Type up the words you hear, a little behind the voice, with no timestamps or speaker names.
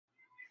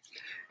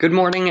Good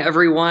morning,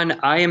 everyone.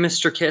 I am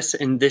Mr. Kiss,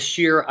 and this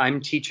year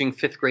I'm teaching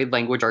fifth grade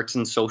language arts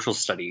and social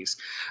studies.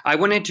 I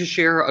wanted to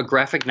share a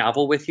graphic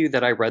novel with you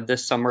that I read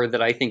this summer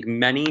that I think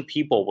many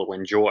people will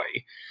enjoy.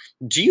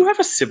 Do you have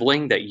a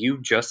sibling that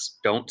you just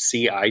don't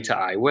see eye to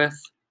eye with?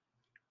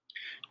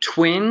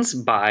 Twins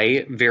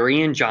by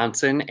Varian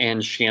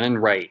and Shannon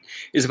Wright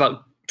is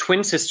about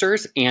twin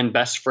sisters and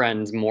best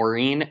friends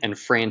Maureen and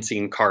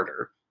Francine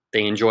Carter.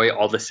 They enjoy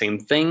all the same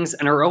things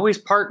and are always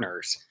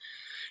partners.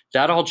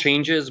 That all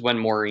changes when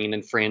Maureen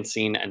and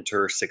Francine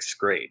enter sixth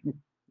grade.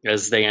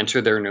 As they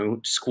enter their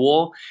new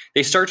school,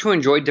 they start to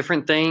enjoy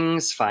different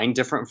things, find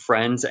different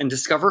friends, and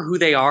discover who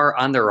they are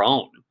on their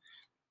own.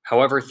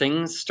 However,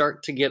 things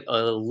start to get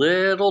a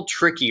little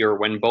trickier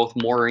when both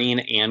Maureen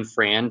and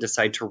Fran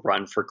decide to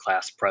run for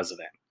class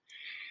president.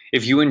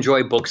 If you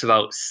enjoy books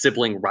about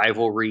sibling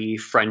rivalry,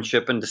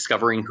 friendship, and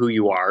discovering who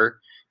you are,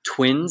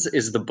 Twins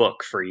is the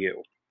book for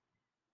you.